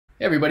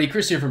Hey everybody,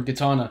 Chris here from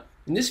Katana.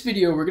 In this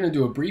video, we're going to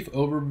do a brief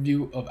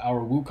overview of our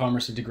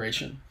WooCommerce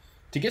integration.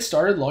 To get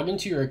started, log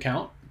into your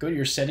account, go to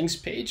your settings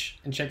page,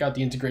 and check out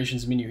the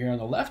integrations menu here on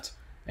the left,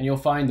 and you'll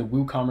find the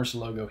WooCommerce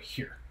logo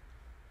here.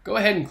 Go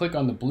ahead and click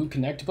on the blue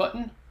Connect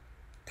button,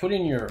 put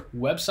in your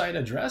website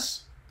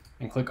address,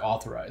 and click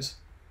Authorize.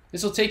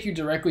 This will take you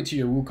directly to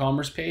your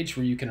WooCommerce page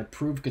where you can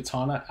approve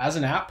Katana as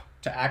an app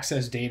to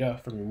access data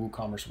from your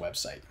WooCommerce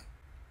website.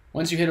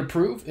 Once you hit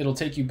Approve, it'll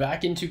take you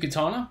back into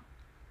Katana,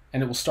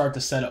 and it will start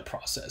the setup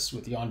process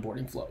with the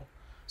onboarding flow.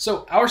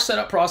 So our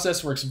setup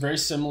process works very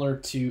similar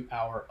to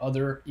our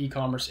other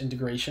e-commerce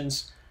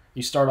integrations.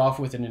 You start off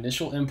with an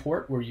initial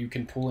import where you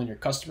can pull in your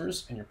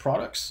customers and your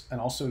products and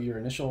also your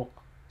initial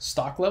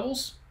stock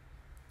levels,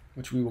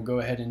 which we will go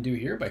ahead and do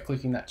here by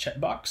clicking that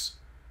checkbox.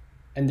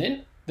 And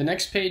then the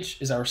next page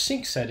is our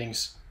sync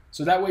settings.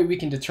 So that way we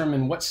can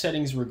determine what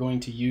settings we're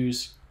going to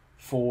use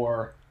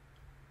for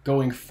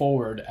going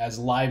forward as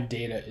live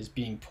data is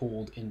being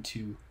pulled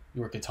into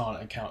your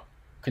Katana account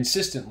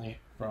consistently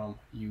from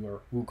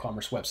your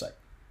WooCommerce website.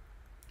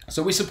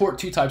 So we support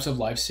two types of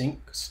live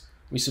syncs.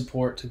 We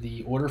support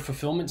the order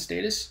fulfillment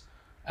status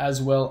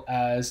as well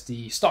as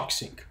the stock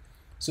sync.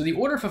 So the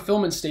order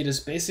fulfillment status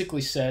basically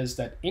says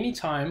that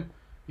anytime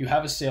you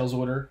have a sales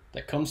order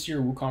that comes to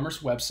your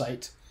WooCommerce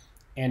website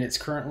and it's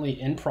currently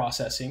in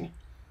processing,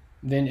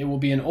 then it will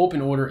be an open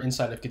order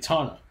inside of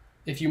Katana.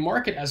 If you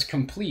mark it as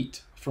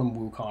complete from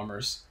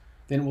WooCommerce,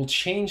 then we'll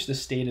change the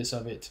status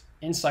of it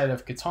inside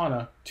of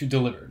Katana to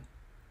delivered.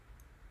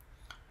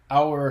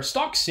 Our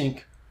stock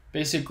sync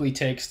basically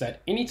takes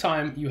that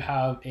anytime you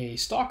have a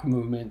stock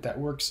movement that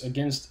works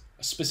against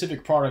a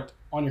specific product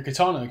on your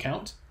Katana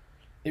account,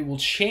 it will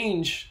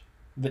change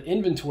the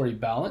inventory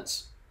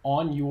balance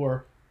on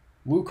your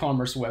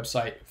WooCommerce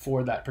website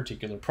for that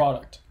particular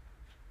product.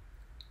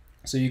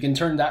 So you can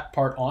turn that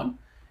part on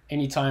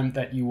anytime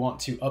that you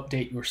want to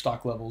update your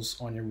stock levels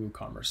on your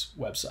WooCommerce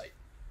website.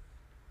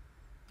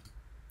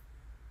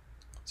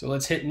 So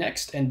let's hit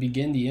next and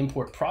begin the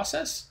import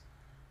process.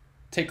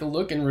 Take a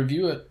look and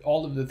review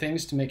all of the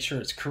things to make sure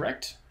it's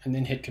correct, and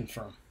then hit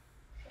confirm.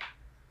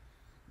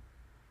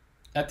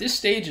 At this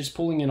stage, it's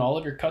pulling in all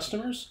of your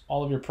customers,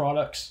 all of your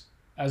products,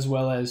 as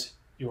well as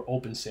your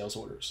open sales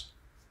orders.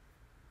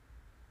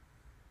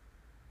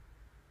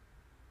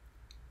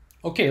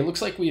 Okay, it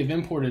looks like we have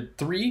imported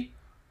 3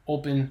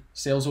 open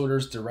sales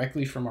orders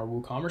directly from our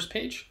WooCommerce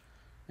page,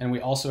 and we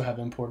also have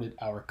imported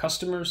our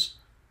customers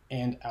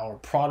and our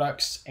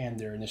products and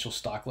their initial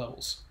stock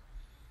levels.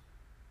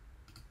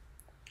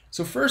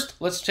 So first,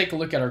 let's take a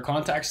look at our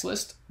contacts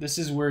list. This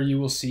is where you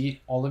will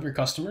see all of your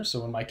customers.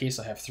 So in my case,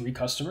 I have 3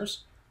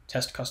 customers,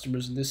 test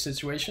customers in this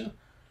situation.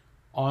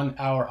 On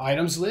our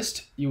items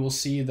list, you will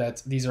see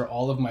that these are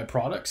all of my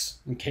products.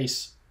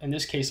 In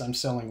this case, I'm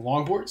selling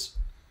longboards.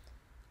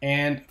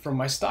 And from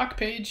my stock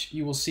page,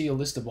 you will see a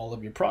list of all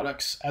of your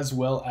products as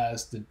well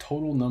as the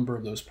total number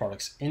of those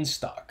products in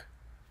stock.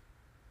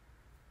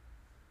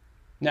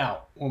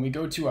 Now, when we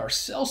go to our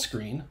sell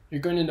screen,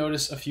 you're going to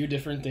notice a few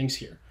different things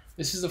here.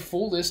 This is a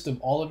full list of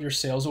all of your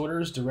sales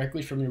orders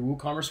directly from your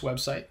WooCommerce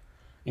website,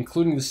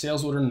 including the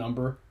sales order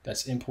number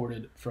that's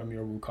imported from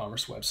your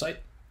WooCommerce website.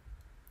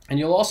 And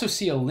you'll also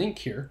see a link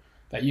here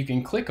that you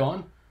can click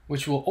on,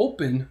 which will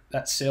open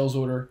that sales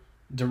order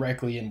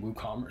directly in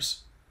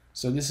WooCommerce.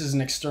 So this is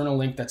an external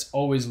link that's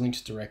always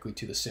linked directly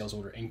to the sales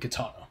order in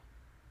Katana.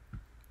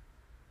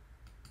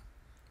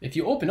 If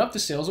you open up the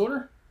sales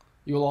order,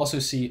 you will also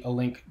see a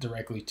link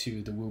directly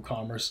to the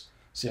WooCommerce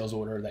sales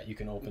order that you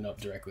can open up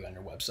directly on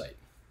your website.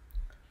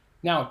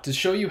 Now, to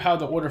show you how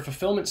the order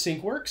fulfillment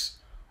sync works,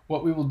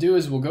 what we will do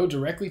is we'll go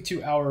directly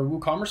to our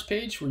WooCommerce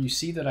page where you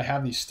see that I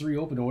have these 3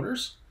 open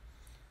orders.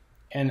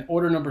 And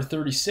order number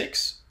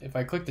 36, if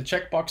I click the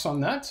checkbox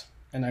on that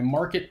and I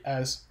mark it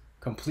as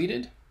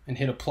completed and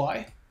hit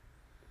apply,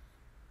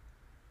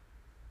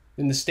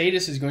 then the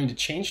status is going to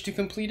change to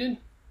completed.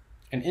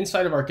 And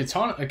inside of our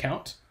Katana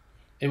account,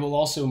 it will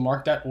also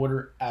mark that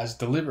order as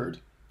delivered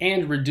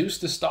and reduce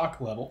the stock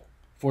level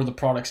for the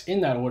products in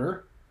that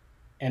order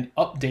and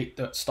update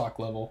the stock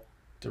level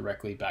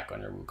directly back on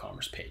your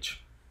WooCommerce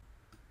page.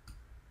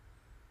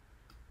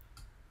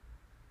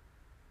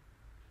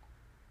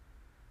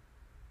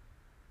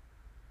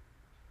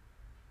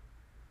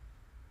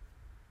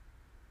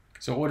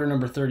 So order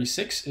number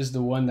 36 is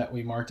the one that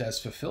we marked as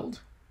fulfilled,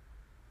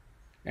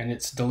 and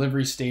its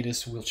delivery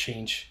status will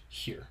change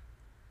here.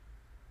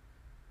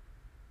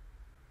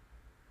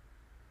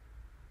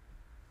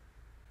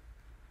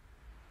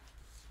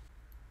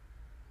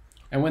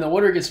 And when the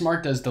order gets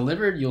marked as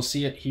delivered, you'll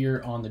see it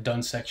here on the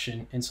done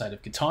section inside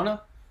of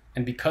Katana.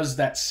 And because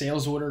that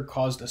sales order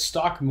caused a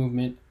stock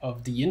movement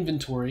of the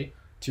inventory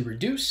to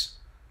reduce,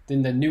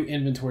 then the new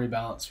inventory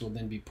balance will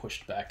then be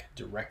pushed back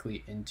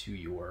directly into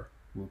your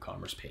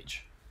WooCommerce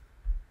page.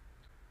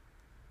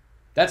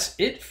 That's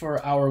it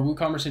for our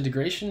WooCommerce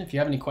integration. If you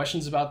have any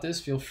questions about this,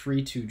 feel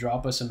free to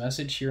drop us a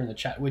message here in the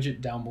chat widget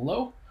down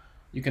below.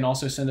 You can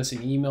also send us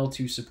an email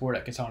to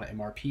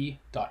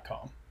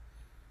support@katanamrp.com.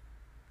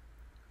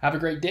 Have a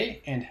great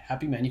day and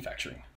happy manufacturing.